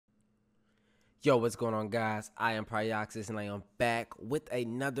Yo, what's going on, guys? I am Pryoxis, and I am back with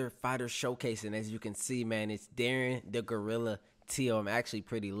another fighter showcase. And as you can see, man, it's Darren the Gorillaaaa Teal. I'm actually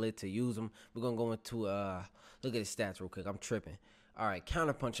pretty lit to use him. We're gonna go into look at his stats real quick. I'm tripping. All right,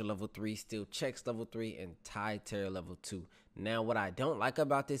 counterpuncher level 3, steel checks level 3, and tie terror level 2. Now, what I don't like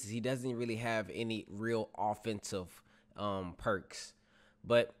about this is he doesn't really have any real offensive perks,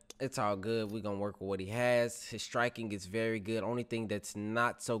 but it's all good. We're gonna work with what he has. His striking is very good. Only thing that's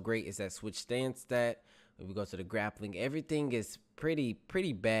not so great is that switch stance stat. If we go to the grappling, everything is pretty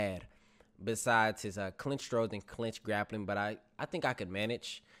bad besides his clinch throws and clinch grappling, but I think I could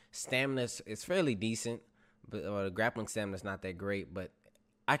manage. Stamina is fairly decent, but the grappling stamina is not that great, but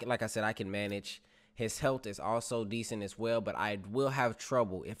like I said, I can manage. His health is also decent as well, but I will have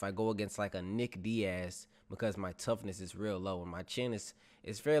trouble if I go against like a Nick Diaz because my toughness is real low and my chin is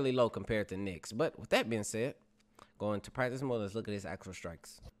fairly low compared to Nick's. But with that being said, going to practice mode, let's look at his actual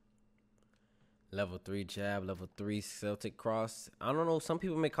strikes. Level 3 jab, level 3 Celtic cross. I don't know, some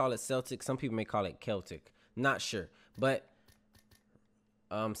people may call it Celtic, some people may call it Celtic. Not sure, but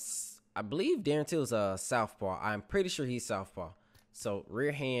I believe Darren Till's southpaw. I'm pretty sure he's southpaw. So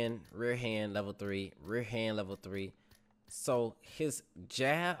rear hand, level 3, rear hand, level 3. So his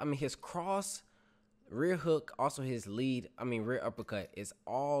jab, his cross, rear hook, also his lead, rear uppercut is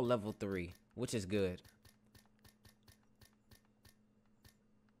all level 3, which is good.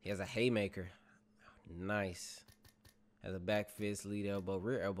 He has a haymaker. Nice. Has a back fist, lead elbow,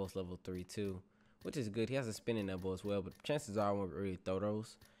 rear elbow's level 3 too, which is good. He has a spinning elbow as well, but chances are I won't really throw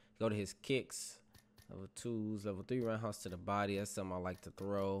those. Go to his kicks. Level 2s, level 3 roundhouse to the body. That's something I like to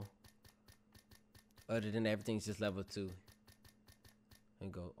throw. Other than that, everything's just level 2.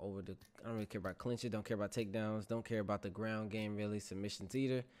 And go over the, I don't really care about clinches, don't care about takedowns, don't care about the ground game really, submissions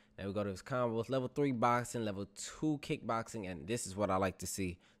either. Now we go to his combos. Level 3 boxing, level 2 kickboxing, and this is what I like to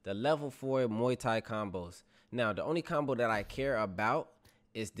see. The level 4 Muay Thai combos. Now, the only combo that I care about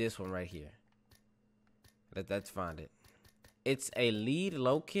is this one right here. Let's find it. It's a lead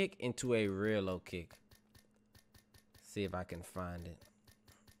low kick into a rear low kick. See if I can find it.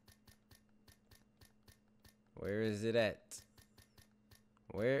 Where is it at?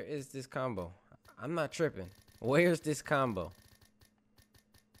 Where is this combo? I'm not tripping. Where's this combo?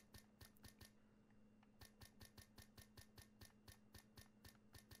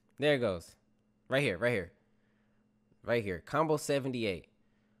 There it goes. Right here, right here. Right here. Combo 78.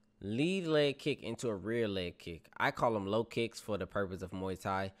 Lead leg kick into a rear leg kick. I call them low kicks for the purpose of Muay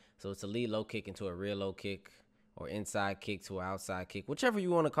Thai. So it's a lead low kick into a rear low kick, or inside kick to an outside kick, whichever you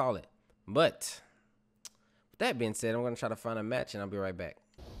want to call it. But with that being said, I'm going to try to find a match and I'll be right back.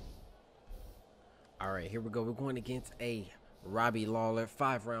 All right, here we go. We're going against a Robbie Lawler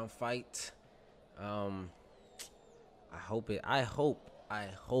 5-round fight. I hope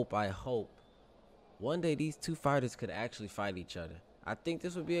one day these two fighters could actually fight each other. I think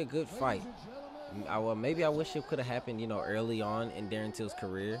this would be a good fight. Maybe I wish it could have happened, early on in Darren Till's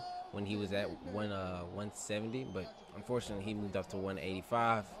career when he was at 170, but unfortunately he moved up to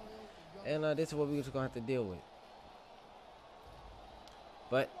 185, and this is what we're just gonna have to deal with.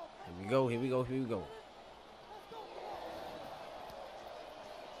 But here we go.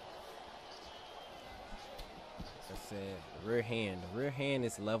 As I said, rear hand. The rear hand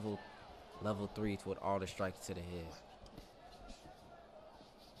is level 3 with all the strikes to the head.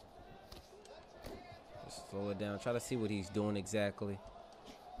 Just slow it down. Try to see what he's doing exactly.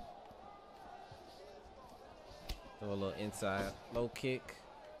 Throw a little inside low kick.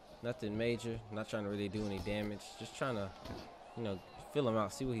 Nothing major. Not trying to really do any damage. Just trying to, feel him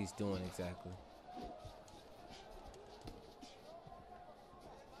out. See what he's doing exactly.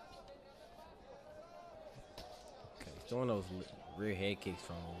 Okay, he's throwing those rear head kicks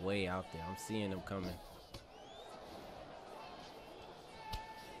from way out there. I'm seeing them coming.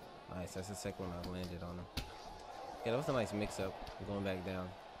 Nice. That's the second one I landed on him. Yeah, that was a nice mix-up. Going back down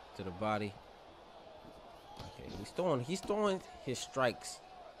to the body. Okay, he's throwing his strikes,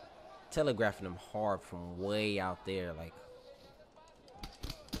 telegraphing them hard from way out there. Like,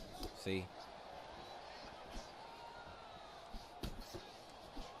 see?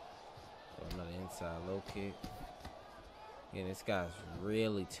 Another inside low kick. Yeah, this guy's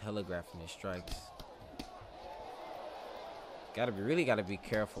really telegraphing his strikes. Really gotta be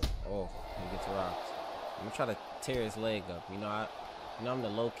careful. Oh, he gets rocked. I'm gonna try to tear his leg up. I'm the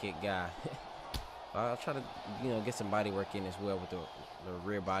low kick guy. I'll try to, get some body work in as well with the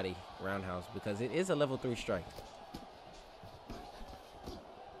rear body roundhouse because it is a level 3 strike.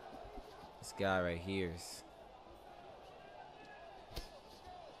 This guy right here is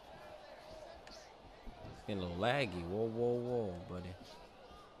getting a little laggy. Whoa, buddy.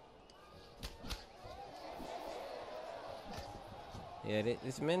 Yeah,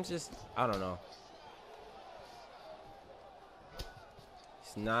 this man's just, I don't know.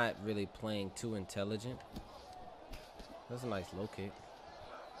 He's not really playing too intelligent. That's a nice low kick.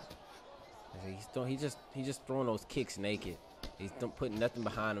 He's just throwing those kicks naked. He's putting nothing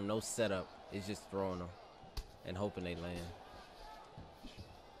behind him, no setup. He's just throwing them and hoping they land.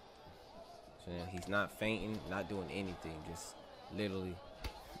 So yeah, he's not fainting, not doing anything. Just literally,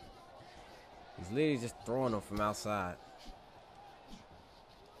 he's literally just throwing them from outside.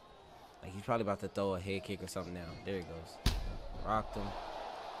 Like he's probably about to throw a head kick or something now. There he goes. Rocked him.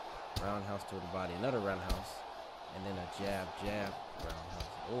 Roundhouse to the body. Another roundhouse. And then a jab, roundhouse.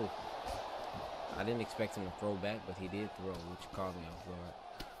 Oh. I didn't expect him to throw back, but he did throw, which caught me off guard.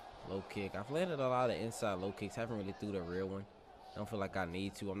 Low kick. I've landed a lot of inside low kicks. Haven't really threw the real one. I don't feel like I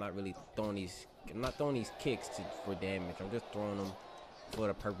need to. I'm not throwing these kicks for damage. I'm just throwing them for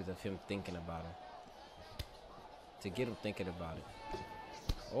the purpose of him thinking about them. To get him thinking about it.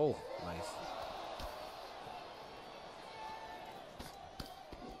 Oh, nice.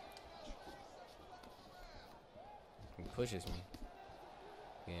 He pushes me.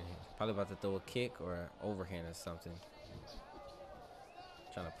 Again, he's probably about to throw a kick or an overhand or something.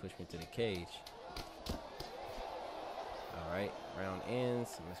 Trying to push me to the cage. Alright, round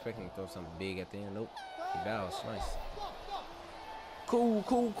ends. I'm expecting to throw something big at the end. Nope. He bows. Nice. Cool.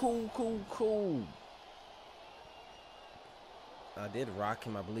 I did rock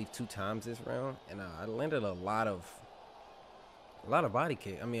him, I believe, 2 times this round, and I landed a lot of body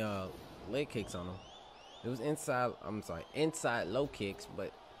kick. I mean, leg kicks on him. It was inside low kicks,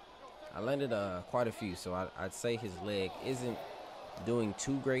 but I landed quite a few. So I'd say his leg isn't doing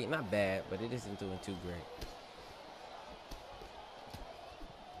too great. Not bad, but it isn't doing too great.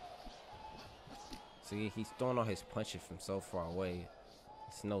 See, he's throwing all his punches from so far away.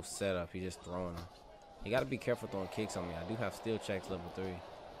 It's no setup. He's just throwing them. You got to be careful throwing kicks on me. I do have steel checks level 3.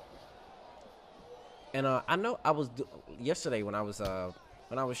 And I know I was yesterday when I was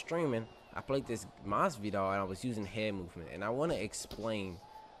streaming, I played this Masvidal and I was using head movement, and I want to explain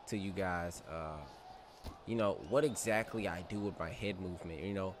to you guys you know what exactly I do with my head movement.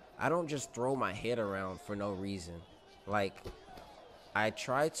 You know, I don't just throw my head around for no reason. Like I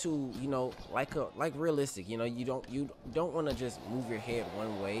try to, you know, like realistic, you know, you don't want to just move your head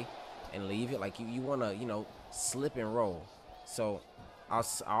one way and leave it. Like you want to, you know, slip and roll. So I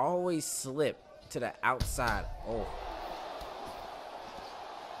always slip to the outside. Oh,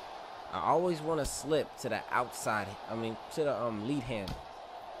 I always want to slip to the outside. I mean, to the lead hand.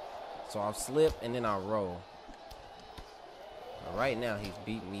 So I'll slip and then I'll roll. But right now he's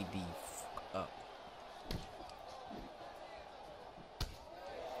beating me the fuck up.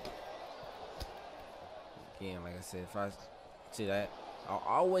 Again, like I said, if I see that, I'll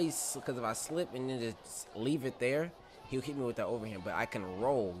always, because if I slip and then just leave it there, he'll hit me with that overhand. But I can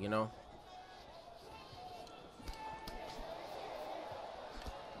roll, you know.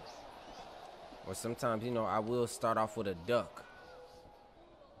 Or sometimes, you know, I will start off with a duck.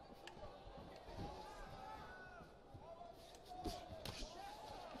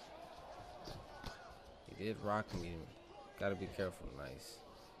 He did rock me. Gotta be careful. Nice.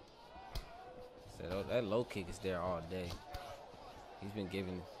 So that low kick is there all day. He's been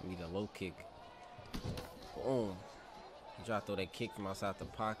giving me the low kick. Boom. He tried to throw that kick from outside the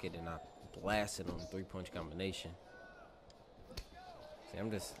pocket, and I blasted on the 3-punch combination. See, I'm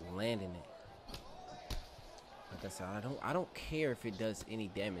just landing it. Like I said, I don't care if it does any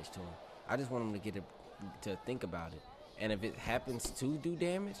damage to him. I just want him to get it, to think about it. And if it happens to do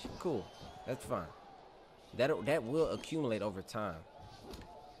damage, cool. That's fine. That will accumulate over time.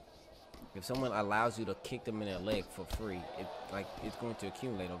 If someone allows you to kick them in their leg for free, it's going to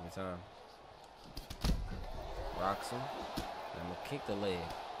accumulate over time. Rocks him. I'm gonna kick the leg.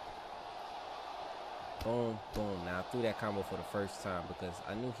 Boom, boom. Now I threw that combo for the first time because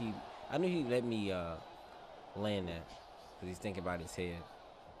I knew he let me land that because he's thinking about his head.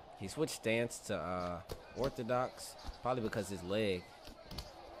 He switched stance to orthodox, probably because his leg.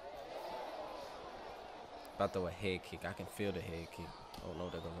 About to throw a head kick. I can feel the head kick. Oh no,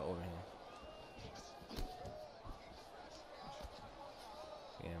 there goes the overhand.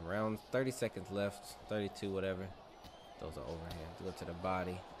 And round 30 seconds left, 32, whatever. Those are overhand. Go to the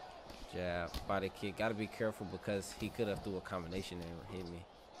body, jab, body kick. Gotta be careful because he could have threw a combination and hit me.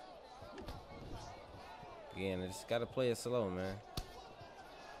 Again, I just gotta play it slow, man.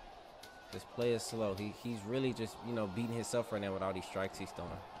 Just play it slow. He's really just, you know, beating himself right now with all these strikes he's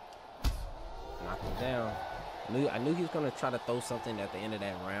throwing. Knock him down. I knew he was gonna try to throw something at the end of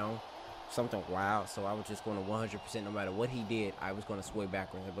that round, something wild, so I was just going to 100%. No matter what he did, I was going to sway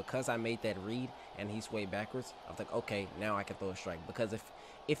backwards. And because I made that read and he swayed backwards, I was like, okay, now I can throw a strike. Because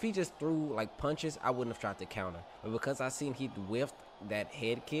if he just threw like punches, I wouldn't have tried to counter. But because I seen he whiffed that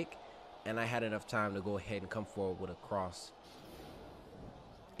head kick, and I had enough time to go ahead and come forward with a cross,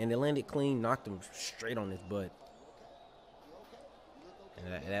 and it landed clean, knocked him straight on his butt.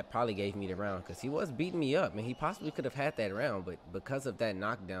 And that probably gave me the round, because he was beating me up, and he possibly could have had that round, but because of that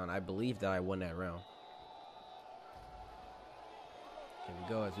knockdown, I believe that I won that round. Here we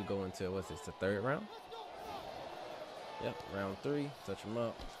go as we go into, what's this, the third round? Yep, round 3, touch him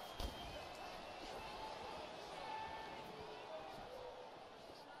up.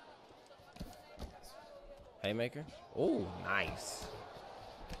 Haymaker. Oh, nice.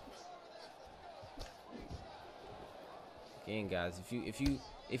 Again, guys, if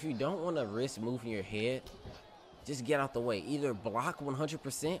you don't want to risk moving your head, just get out the way. Either block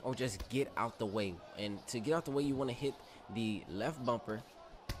 100% or just get out the way. And to get out the way, you want to hit the left bumper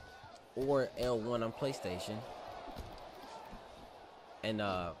or L1 on PlayStation, and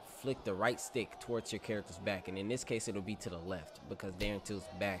flick the right stick towards your character's back. And in this case, it'll be to the left, because Darren Till's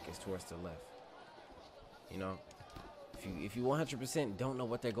back is towards the left. You know, if you 100% don't know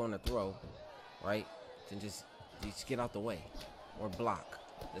what they're going to throw, right, then just get out the way or block.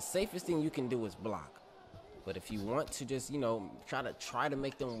 The safest thing you can do is block. But if you want to just, you know, try to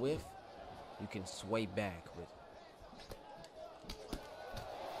make them whiff, you can sway back with.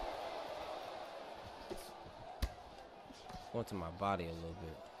 Going to my body a little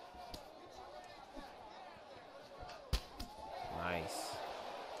bit. Nice.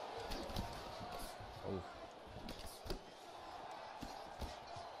 Ooh.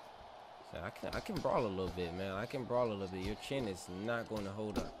 So I can brawl a little bit, man. I can brawl a little bit. Your chin is not going to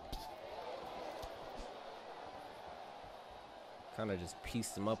hold up. Kind of just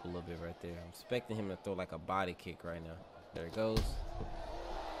pieced him up a little bit right there. I'm expecting him to throw like a body kick right now. There it goes.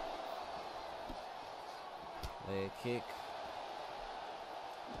 Leg kick.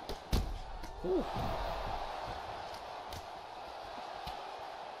 Whew.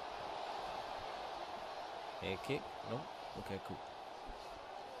 Head kick. Nope. Okay, cool.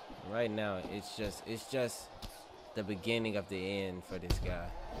 Right now, it's just the beginning of the end for this guy.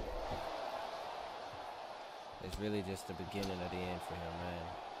 It's really just the beginning of the end for him,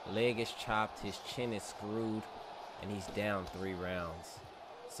 man. Leg is chopped, his chin is screwed, and he's down 3 rounds.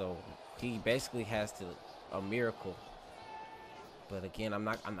 So he basically has to a miracle. But again, I'm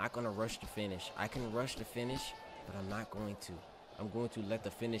not gonna rush the finish. I can rush the finish, but I'm not going to. I'm going to let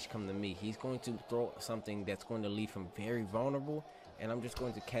the finish come to me. He's going to throw something that's going to leave him very vulnerable, and I'm just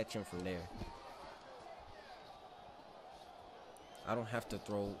going to catch him from there. I don't have to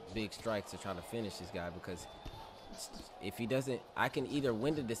throw big strikes to try to finish this guy, because if he doesn't, I can either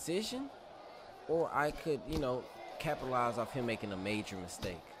win the decision, or I could, you know, capitalize off him making a major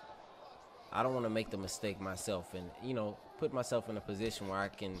mistake. I don't want to make the mistake myself and, you know, put myself in a position where I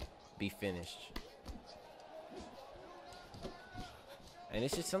can be finished. And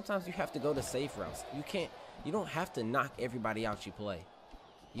it's just sometimes you have to go to safe routes. You don't have to knock everybody out you play.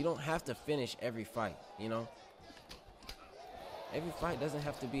 You don't have to finish every fight, you know. Every fight doesn't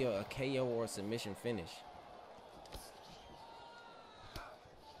have to be a KO or a submission finish.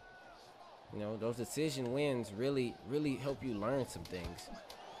 You know, those decision wins really help you learn some things.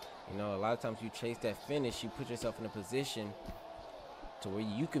 You know, a lot of times you chase that finish, you put yourself in a position to where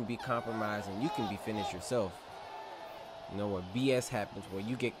you can be compromised and you can be finished yourself. You know, where BS happens, where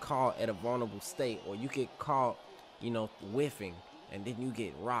you get caught at a vulnerable state, or you get caught, you know, whiffing, and then you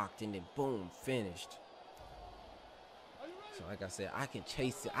get rocked, and then boom, finished. So like I said, I can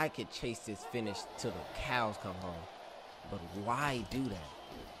chase this finish till the cows come home. But why do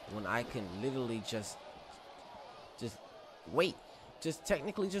that when I can literally just wait? Just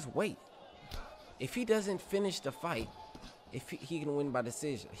technically just wait. If he doesn't finish the fight, if he can win by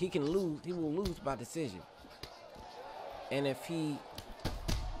decision, he will lose by decision. And if he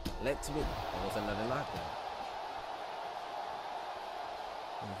lets me, that was another knockdown.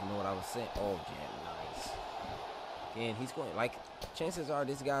 I don't even know what I was saying. Oh yeah, nice. And he's going, like, chances are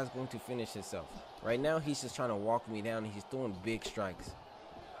this guy's going to finish himself. Right now, he's just trying to walk me down, and he's throwing big strikes.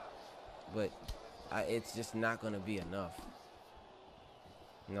 But it's just not going to be enough.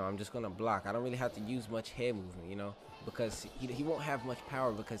 You know, I'm just going to block. I don't really have to use much head movement, you know, because he won't have much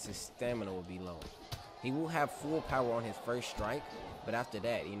power because his stamina will be low. He will have full power on his first strike, but after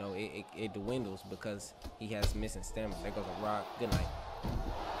that, you know, it dwindles because he has missing stamina. There goes a rock. Good night.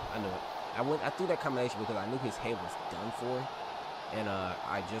 I knew it. I threw that combination because I knew his head was done for, and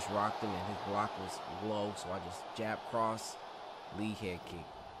I just rocked him, and his block was low, so I just jab cross, lead head kick.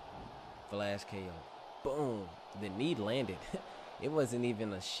 Flash KO. Boom. The knee landed. It wasn't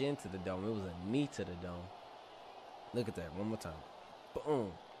even a shin to the dome. It was a knee to the dome. Look at that. One more time.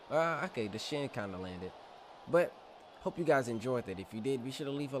 Boom. Okay, the shin kind of landed. But hope you guys enjoyed that. If you did, be sure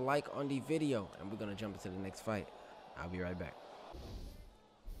to leave a like on the video. And we're going to jump into the next fight. I'll be right back.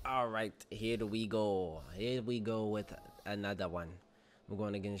 All right. Here we go. Here we go with another one. We're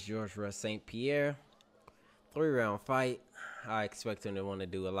going against Georges St. Pierre. 3-round fight. I expect him to want to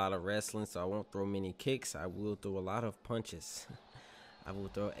do a lot of wrestling, so I won't throw many kicks. I will throw a lot of punches. I will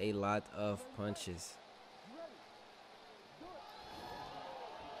throw a lot of punches.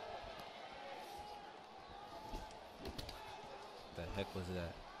 The heck was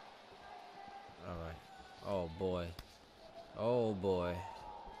that? All right. Oh boy. Oh boy.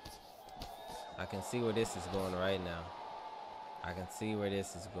 I can see where this is going right now. I can see where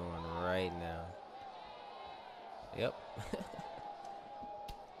this is going right now. Yep.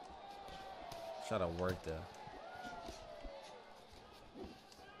 Try to work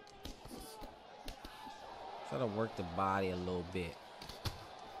the body a little bit.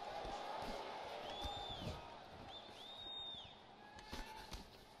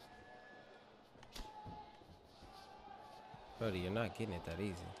 Brother, you're not getting it that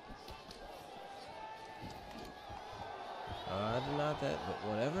easy. Not that, but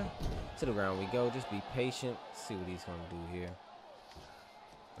whatever. To the ground we go. Just be patient. See what he's gonna do here.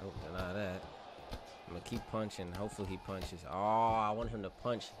 Nope, deny that. I'm gonna keep punching. Hopefully he punches. Oh, I want him to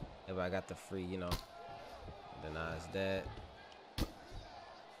punch if I got the free, you know. Denies that.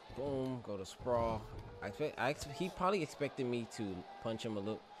 Boom. Go to sprawl. He probably expected me to punch him a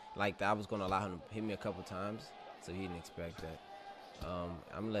little. Like I was gonna allow him to hit me a couple times, so he didn't expect that.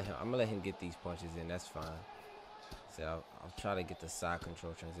 I'm gonna let him get these punches in. That's fine. So I'll try to get the side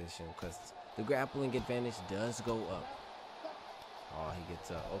control transition because the grappling advantage does go up. Oh, he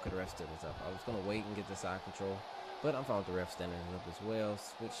gets up. Okay, the ref stood us up. I was going to wait and get the side control, but I'm fine with the ref standing up as well.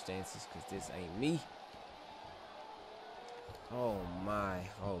 Switch stances because this ain't me. Oh, my.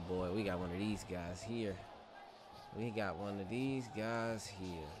 Oh, boy. We got one of these guys here. We got one of these guys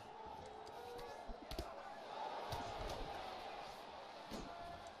here.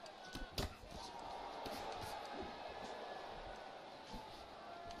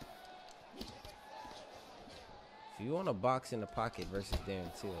 If you want to box in the pocket versus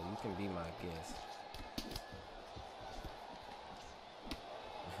Darren Till, you can be my guest.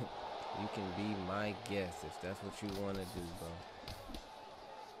 You can be my guest if that's what you want to do, bro.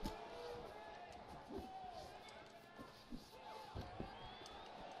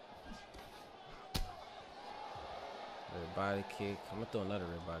 Red body kick. I'm going to throw another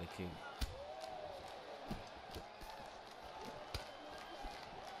red body kick.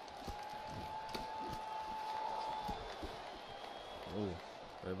 Ooh,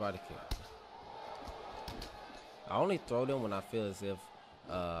 red body kick. I only throw them when I feel as if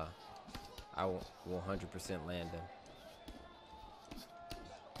I will 100% land them.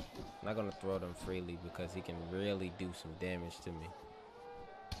 I'm not gonna throw them freely because he can really do some damage to me.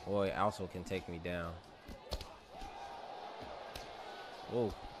 Or he also can take me down.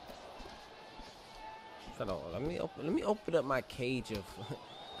 Whoa. Let me open up my cage of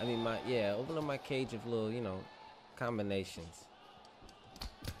open up my cage of little, you know, combinations.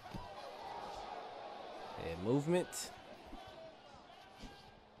 Yeah, movement.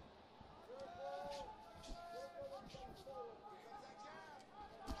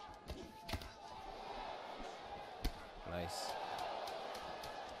 Nice.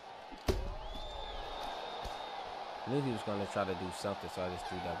 I knew he was going to try to do something, so I just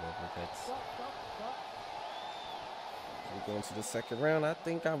threw double uppercuts. We're going to the second round. I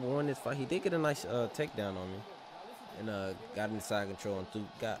think I won this fight. He did get a nice takedown on me. And got inside control and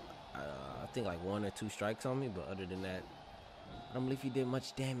got I think like 1 or 2 strikes on me, but other than that, I don't believe he did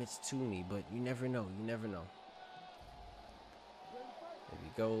much damage to me, but you never know. You never know. There we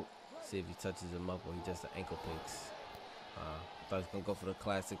go. See if he touches him up or he just ankle picks. Thought he was going to go for the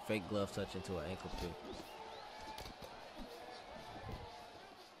classic fake glove touch into an ankle pick.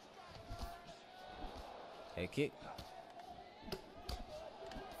 Head kick.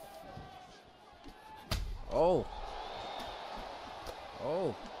 Oh.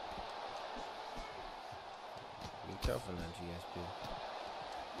 Oh. Be careful now, GSP.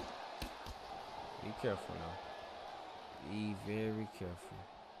 Be careful now. Be very careful.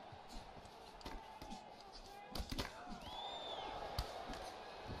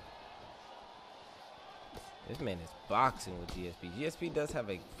 This man is boxing with GSP. GSP does have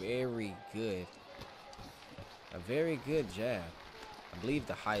a very good jab. I believe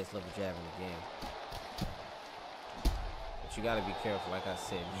the highest level jab in the game. But you gotta be careful, like I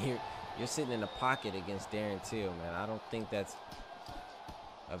said. you're sitting in the pocket against Darren Till, man. I don't think that's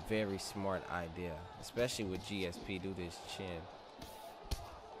a very smart idea, especially with GSP. Do this chin.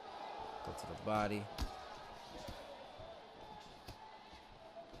 Go to the body.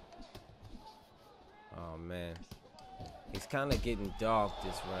 Oh, man. He's kind of getting dogged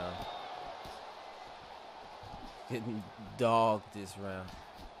this round. Getting dogged this round.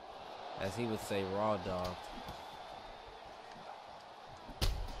 As he would say, raw dogged.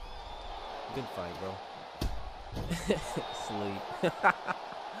 Good fight, bro. Sleep.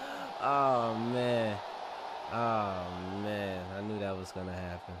 Oh, man. Oh, man. I knew that was going to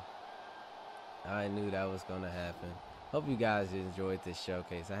happen. I knew that was going to happen. Hope you guys enjoyed this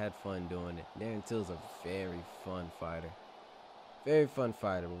showcase. I had fun doing it. Darren Till's a very fun fighter. Very fun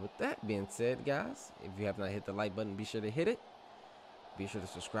fighter. But with that being said, guys, if you have not hit the like button, be sure to hit it. Be sure to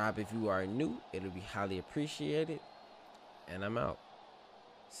subscribe if you are new. It'll be highly appreciated. And I'm out.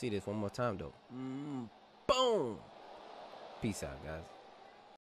 See this one more time, though. Boom. Peace out, guys.